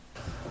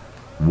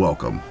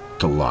Welcome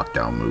to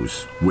Lockdown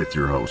Moose with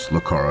your hosts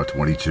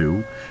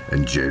Lakara22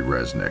 and Jay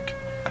Resnick.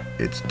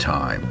 It's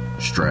time.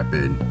 Strap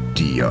in,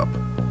 D up.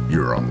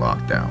 You're on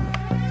lockdown.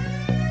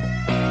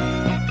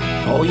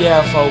 Oh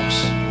yeah,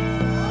 folks.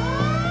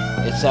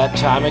 It's that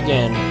time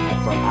again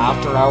for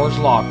After Hours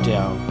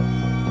Lockdown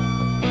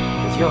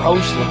with your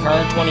hosts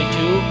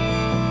Lakara22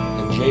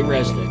 and Jay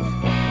Resnick.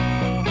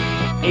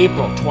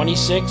 April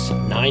 26,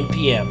 9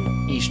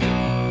 p.m.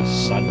 Eastern,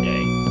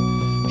 Sunday.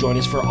 Join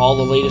us for all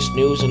the latest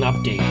news and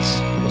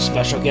updates with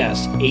special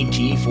guest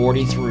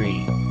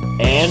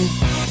AT43 and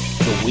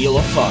the Wheel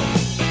of Fun.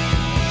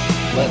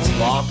 Let's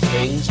lock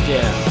things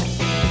down.